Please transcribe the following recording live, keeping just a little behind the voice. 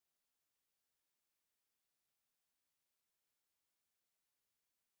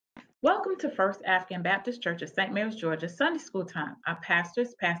Welcome to First African Baptist Church of St. Mary's, Georgia, Sunday School Time. Our pastor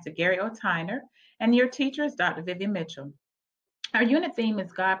is Pastor Gary O'Tyner, and your teacher is Dr. Vivian Mitchell. Our unit theme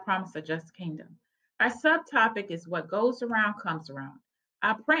is God Promised a Just Kingdom. Our subtopic is What Goes Around Comes Around.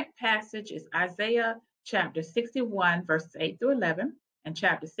 Our print passage is Isaiah chapter 61, verses 8 through 11, and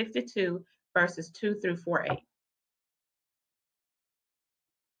chapter 62, verses 2 through 4a.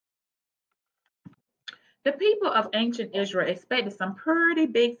 The people of ancient Israel expected some pretty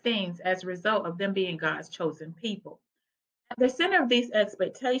big things as a result of them being God's chosen people. At the center of these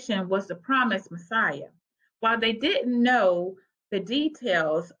expectations was the promised Messiah. While they didn't know the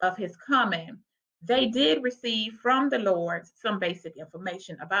details of his coming, they did receive from the Lord some basic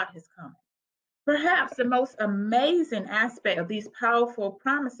information about his coming. Perhaps the most amazing aspect of these powerful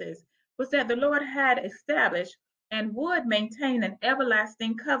promises was that the Lord had established and would maintain an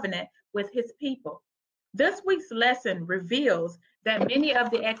everlasting covenant with his people. This week's lesson reveals that many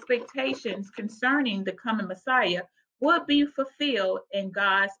of the expectations concerning the coming Messiah would be fulfilled in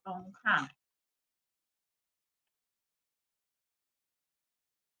God's own time.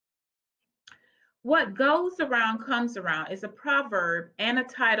 What goes around comes around is a proverb and a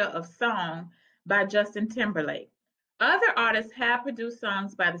title of song by Justin Timberlake. Other artists have produced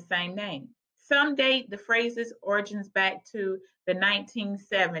songs by the same name. Some date the phrase's origins back to the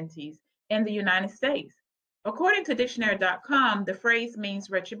 1970s in the United States. According to dictionary.com, the phrase means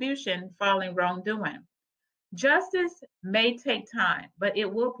retribution following wrongdoing. Justice may take time, but it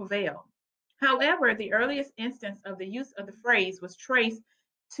will prevail. However, the earliest instance of the use of the phrase was traced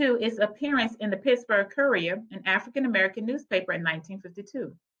to its appearance in the Pittsburgh Courier, an African American newspaper in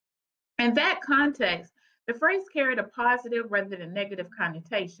 1952. In that context, the phrase carried a positive rather than negative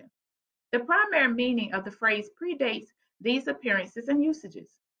connotation. The primary meaning of the phrase predates these appearances and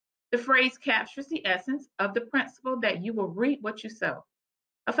usages. The phrase captures the essence of the principle that you will reap what you sow,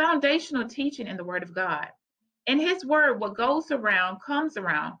 a foundational teaching in the Word of God. In his word, what goes around comes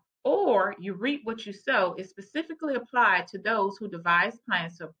around, or you reap what you sow, is specifically applied to those who devise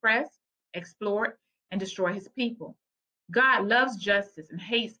plans to oppress, exploit, and destroy his people. God loves justice and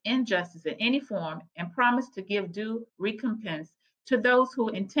hates injustice in any form and promised to give due recompense to those who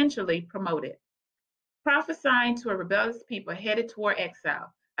intentionally promote it. Prophesying to a rebellious people headed toward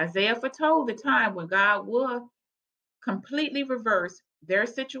exile, Isaiah foretold the time when God would completely reverse their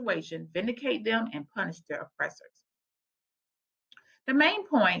situation, vindicate them, and punish their oppressors. The main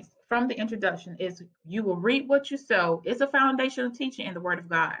points from the introduction is you will reap what you sow is a foundational teaching in the Word of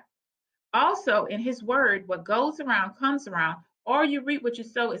God. Also, in his word, what goes around comes around, or you reap what you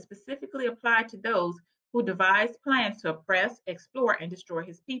sow is specifically applied to those who devise plans to oppress, exploit, and destroy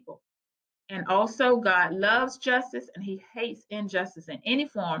his people. And also, God loves justice and he hates injustice in any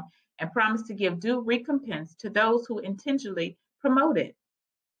form and promised to give due recompense to those who intentionally promote it.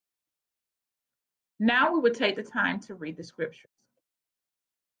 Now we will take the time to read the scriptures.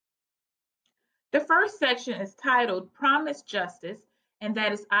 The first section is titled Promised Justice, and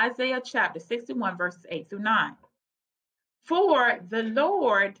that is Isaiah chapter 61, verses 8 through 9. For the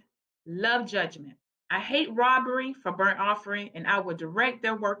Lord loved judgment. I hate robbery for burnt offering, and I will direct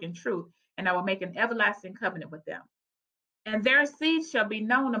their work in truth, and I will make an everlasting covenant with them. And their seed shall be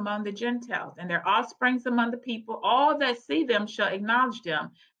known among the Gentiles, and their offsprings among the people. All that see them shall acknowledge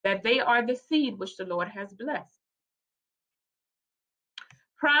them, that they are the seed which the Lord has blessed.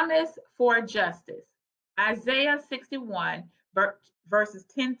 Promise for justice. Isaiah 61, verses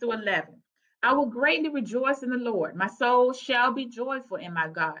 10 through 11. I will greatly rejoice in the Lord. My soul shall be joyful in my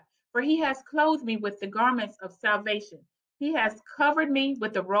God, for he has clothed me with the garments of salvation. He has covered me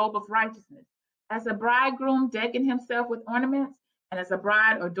with the robe of righteousness. As a bridegroom decking himself with ornaments, and as a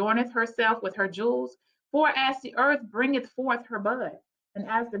bride adorneth herself with her jewels, for as the earth bringeth forth her bud, and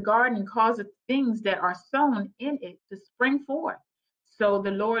as the garden causeth things that are sown in it to spring forth, so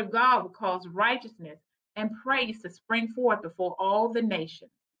the Lord God will cause righteousness and praise to spring forth before all the nations.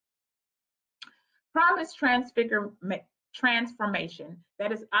 Promised transformation,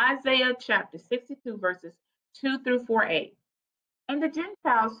 that is Isaiah chapter 62, verses 2 through 4a. And the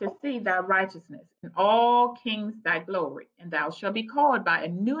Gentiles shall see thy righteousness, and all kings thy glory, and thou shalt be called by a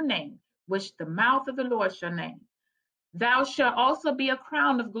new name, which the mouth of the Lord shall name. Thou shalt also be a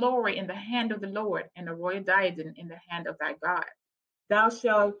crown of glory in the hand of the Lord, and a royal diadem in the hand of thy God. Thou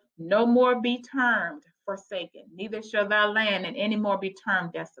shalt no more be termed forsaken, neither shall thy land in any more be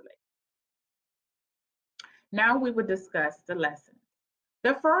termed desolate. Now we will discuss the lesson.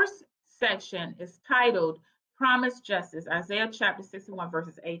 The first section is titled Promised Justice, Isaiah chapter 61,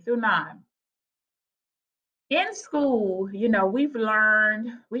 verses 8 through 9. In school, we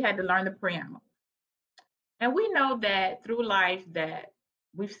had to learn the preamble. And we know that through life that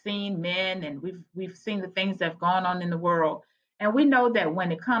we've seen men, and we've seen the things that have gone on in the world. And we know that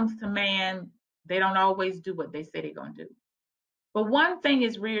when it comes to man, they don't always do what they say they're going to do. But one thing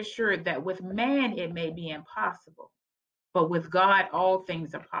is reassured, that with man it may be impossible, but with God all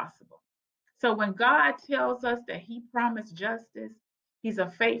things are possible. So when God tells us that he promised justice, he's a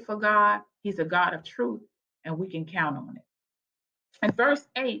faithful God, he's a God of truth, and we can count on it. In verse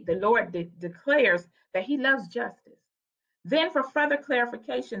 8, the Lord declares that he loves justice. Then, for further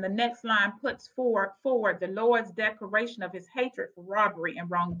clarification, the next line puts forward the Lord's declaration of his hatred for robbery and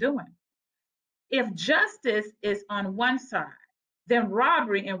wrongdoing. If justice is on one side, then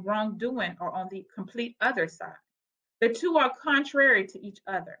robbery and wrongdoing are on the complete other side. The two are contrary to each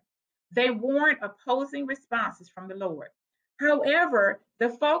other. They warrant opposing responses from the Lord. However, the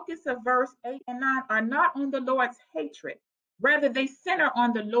focus of verse 8 and 9 are not on the Lord's hatred. Rather, they center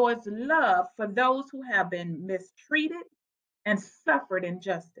on the Lord's love for those who have been mistreated and suffered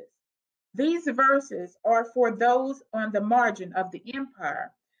injustice. These verses are for those on the margin of the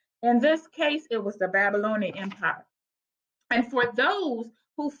empire. In this case, it was the Babylonian Empire. And for those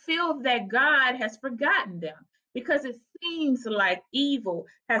who feel that God has forgotten them, because it seems like evil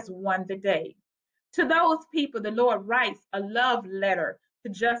has won the day. To those people, the Lord writes a love letter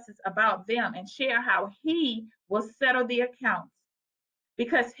to justice about them and share how he will settle the accounts,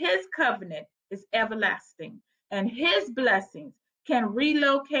 because his covenant is everlasting and his blessings can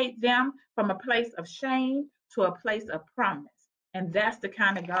relocate them from a place of shame to a place of promise. And that's the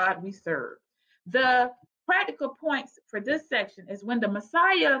kind of God we serve. The practical points for this section is when the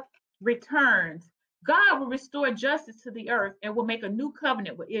Messiah returns, God will restore justice to the earth and will make a new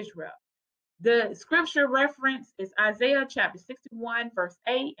covenant with Israel. The scripture reference is Isaiah chapter 61, verse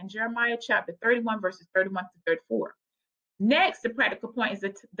 8, and Jeremiah chapter 31, verses 31 to 34. Next, the practical point is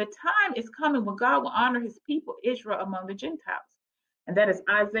that the time is coming when God will honor his people, Israel, among the Gentiles. And that is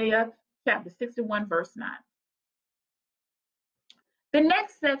Isaiah chapter 61, verse 9. The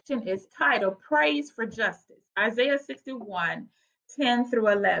next section is titled Praise for Justice, Isaiah 61, 10 through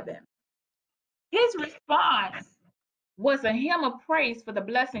 11. His response was a hymn of praise for the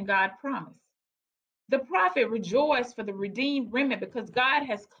blessing God promised. The prophet rejoiced for the redeemed remnant because God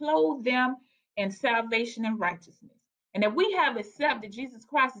has clothed them in salvation and righteousness. And if we have accepted Jesus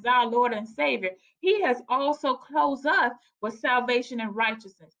Christ as our Lord and Savior, he has also clothed us with salvation and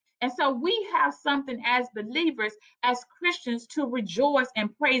righteousness. And so we have something as believers, as Christians, to rejoice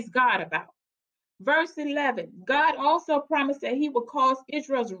and praise God about. Verse 11, God also promised that he would cause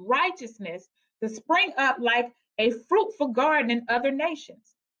Israel's righteousness to spring up like a fruitful garden in other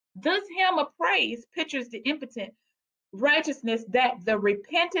nations. This hymn of praise pictures the impotent righteousness that the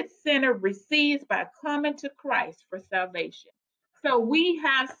repentant sinner receives by coming to Christ for salvation. So we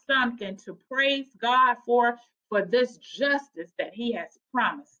have something to praise God for this justice that he has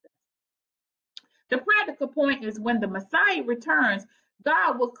promised us. The practical point is when the Messiah returns,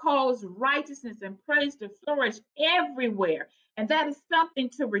 God will cause righteousness and praise to flourish everywhere. And that is something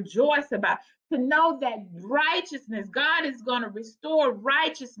to rejoice about, to know that righteousness, God is going to restore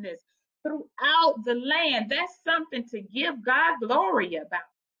righteousness throughout the land. That's something to give God glory about.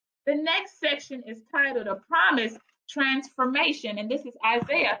 The next section is titled A Promise Transformation, and this is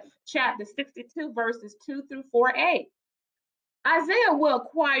Isaiah chapter 62, verses 2 through 4a. Isaiah will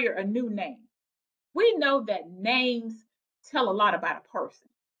acquire a new name. We know that names tell a lot about a person.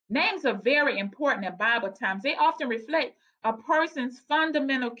 Names are very important in Bible times. They often reflect a person's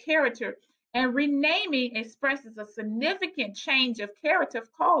fundamental character, and renaming expresses a significant change of character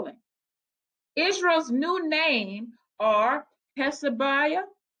of calling. Israel's new name are Hezekiah,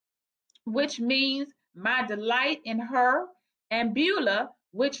 which means my delight in her, and Beulah,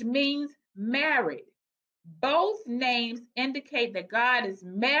 which means married. Both names indicate that God is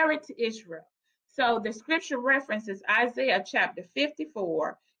married to Israel. So the scripture reference is Isaiah chapter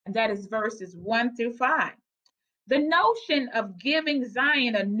 54, and that is verses 1 through 5. The notion of giving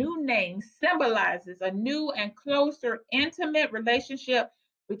Zion a new name symbolizes a new and closer, intimate relationship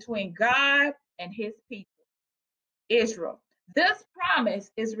between God and his people, Israel. This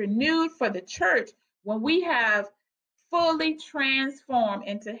promise is renewed for the church when we have fully transformed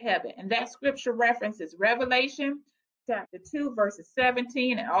into heaven. And that scripture reference is Revelation chapter 2, verses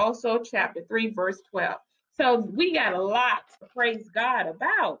 17, and also chapter 3, verse 12. So we got a lot to praise God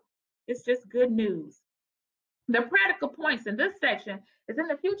about. It's just good news. The practical points in this section is in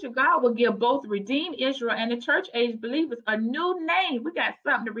the future, God will give both redeemed Israel and the church age believers a new name. We got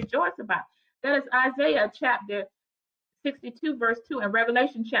something to rejoice about. That is Isaiah chapter 62, verse 2, and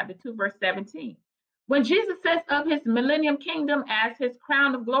Revelation chapter 2, verse 17. When Jesus sets up his millennium kingdom as his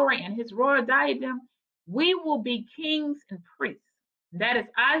crown of glory and his royal diadem, we will be kings and priests. That is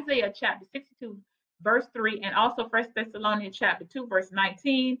Isaiah chapter 62, verse 3, and also 1 Thessalonians chapter 2, verse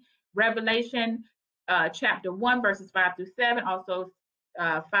 19, Revelation chapter 1, verses 5 through 7, also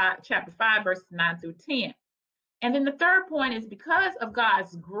chapter 5, verses 9 through 10. And then the third point is because of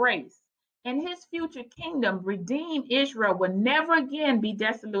God's grace and his future kingdom, redeemed Israel will never again be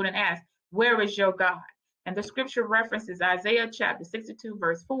desolate and ask, where is your God? And the scripture references Isaiah chapter 62,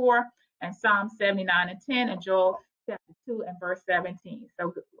 verse 4, and Psalm 79 and 10, and Joel chapter 2 and verse 17.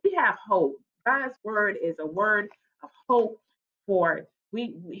 So we have hope. God's word is a word of hope for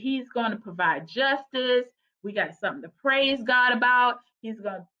he's going to provide justice. We got something to praise God about. He's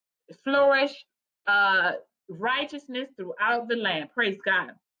going to flourish righteousness throughout the land. Praise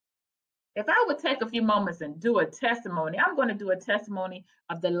God. If I would take a few moments and do a testimony, I'm going to do a testimony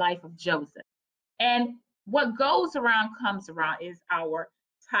of the life of Joseph. And what goes around comes around is our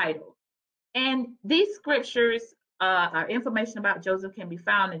title. And these scriptures, information about Joseph can be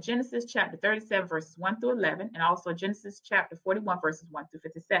found in Genesis chapter 37, verses 1 through 11, and also Genesis chapter 41, verses 1 through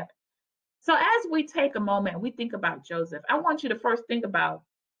 57. So as we take a moment and we think about Joseph, I want you to first think about,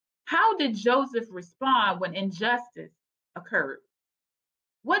 how did Joseph respond when injustice occurred?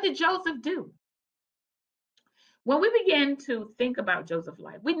 What did Joseph do? When we begin to think about Joseph's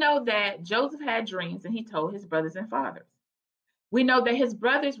life, we know that Joseph had dreams and he told his brothers and fathers. We know that his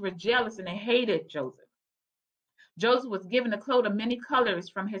brothers were jealous and they hated Joseph. Joseph was given a coat of many colors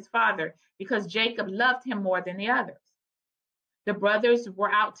from his father because Jacob loved him more than the others. The brothers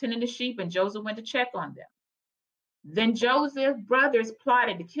were out tending the sheep and Joseph went to check on them. Then Joseph's brothers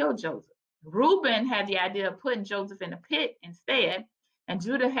plotted to kill Joseph. Reuben had the idea of putting Joseph in a pit instead, and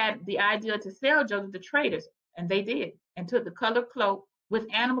Judah had the idea to sell Joseph to traders, and they did, and took the colored cloak with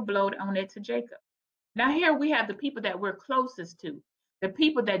animal blood on it to Jacob. Now here we have the people that we're closest to, the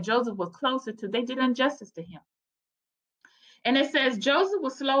people that Joseph was closest to, they did injustice to him. And it says Joseph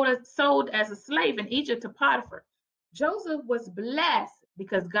was sold as a slave in Egypt to Potiphar. Joseph was blessed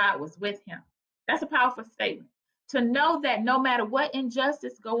because God was with him. That's a powerful statement. To know that no matter what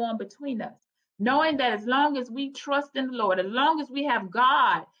injustice go on between us, knowing that as long as we trust in the Lord, as long as we have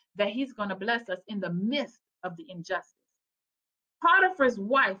God, that he's going to bless us in the midst of the injustice. Potiphar's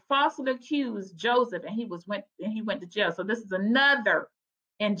wife falsely accused Joseph and he went to jail. So this is another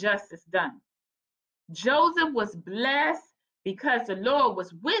injustice done. Joseph was blessed because the Lord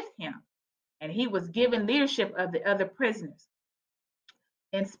was with him and he was given leadership of the other prisoners.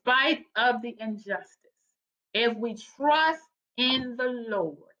 In spite of the injustice, if we trust in the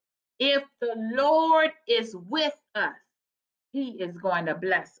Lord, if the Lord is with us, he is going to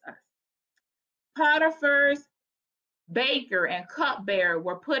bless us. Potiphar's baker and cupbearer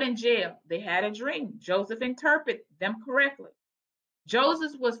were put in jail. They had a dream. Joseph interpreted them correctly.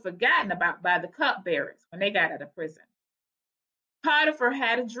 Joseph was forgotten about by the cupbearers when they got out of prison. Potiphar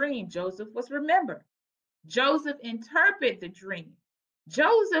had a dream. Joseph was remembered. Joseph interpreted the dream.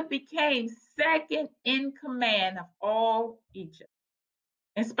 Joseph became second in command of all Egypt.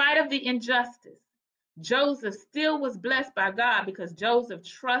 In spite of the injustice, Joseph still was blessed by God because Joseph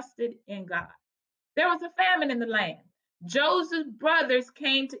trusted in God. There was a famine in the land. Joseph's brothers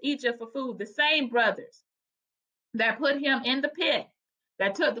came to Egypt for food, the same brothers that put him in the pit,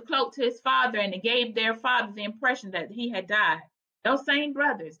 that took the cloak to his father and they gave their father the impression that he had died. Those same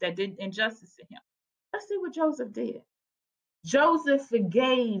brothers that did injustice to him. Let's see what Joseph did. Joseph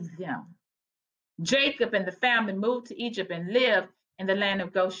forgave them. Jacob and the family moved to Egypt and lived in the land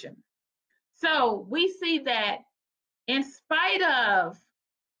of Goshen. So we see that in spite of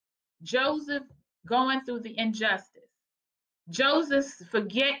Joseph going through the injustice, Joseph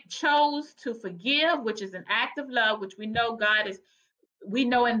chose to forgive, which is an act of love, which we know we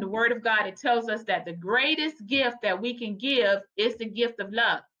know in the word of God, it tells us that the greatest gift that we can give is the gift of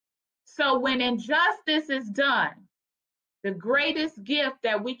love. So when injustice is done, the greatest gift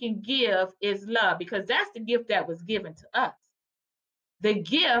that we can give is love, because that's the gift that was given to us. The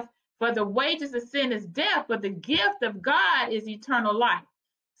gift, for the wages of sin is death, but the gift of God is eternal life.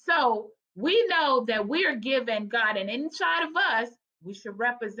 So we know that we are given God, and inside of us, we should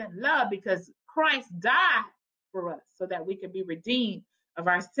represent love because Christ died for us so that we could be redeemed of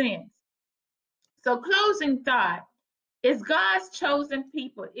our sins. So closing thought, is God's chosen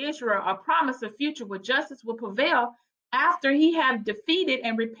people, Israel, a promise of future where justice will prevail after he have defeated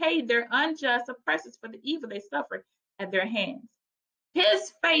and repaid their unjust oppressors for the evil they suffered at their hands.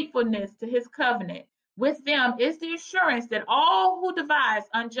 His faithfulness to his covenant with them is the assurance that all who devise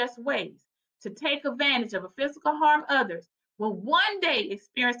unjust ways to take advantage of a physical harm others will one day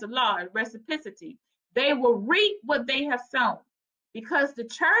experience the law and reciprocity. They will reap what they have sown, because the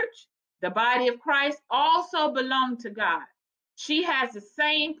church, the body of Christ, also belong to God. She has the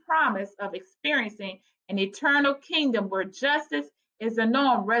same promise of experiencing an eternal kingdom where justice is the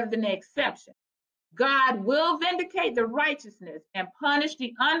norm rather than the exception. God will vindicate the righteousness and punish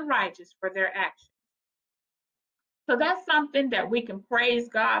the unrighteous for their actions. So that's something that we can praise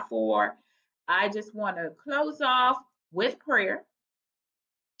God for. I just want to close off with prayer.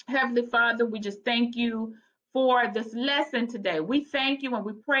 Heavenly Father, we just thank you for this lesson today. We thank you and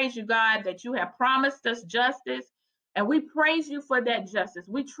we praise you, God, that you have promised us justice. And we praise you for that justice.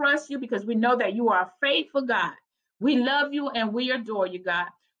 We trust you because we know that you are a faithful God. We love you and we adore you, God.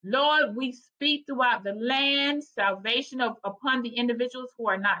 Lord, we speak throughout the land salvation upon the individuals who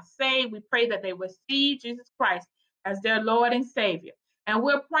are not saved. We pray that they receive Jesus Christ as their Lord and Savior. And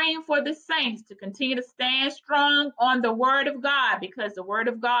we're praying for the saints to continue to stand strong on the word of God, because the word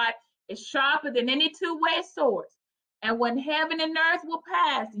of God is sharper than any two-edged sword. And when heaven and earth will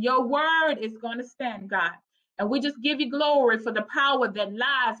pass, your word is going to stand, God. And we just give you glory for the power that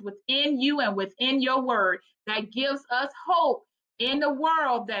lies within you and within your word that gives us hope in the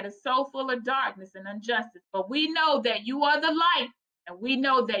world that is so full of darkness and injustice. But we know that you are the light, and we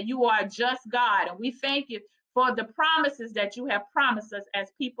know that you are a just God. And we thank you for the promises that you have promised us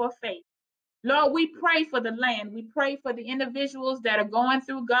as people of faith. Lord, we pray for the land. We pray for the individuals that are going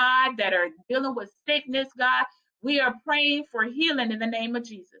through, God, that are dealing with sickness, God. We are praying for healing in the name of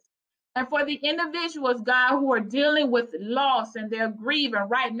Jesus. And for the individuals, God, who are dealing with loss and they're grieving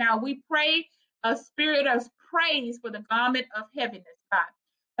right now, we pray a spirit of praise for the garment of heaviness, God.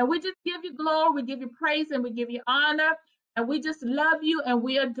 And we just give you glory, we give you praise, and we give you honor. And we just love you and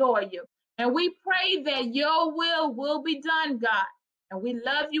we adore you. And we pray that your will be done, God. And we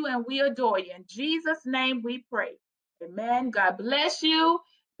love you and we adore you. In Jesus' name we pray. Amen. God bless you.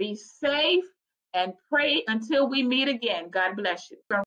 Be safe and pray until we meet again. God bless you.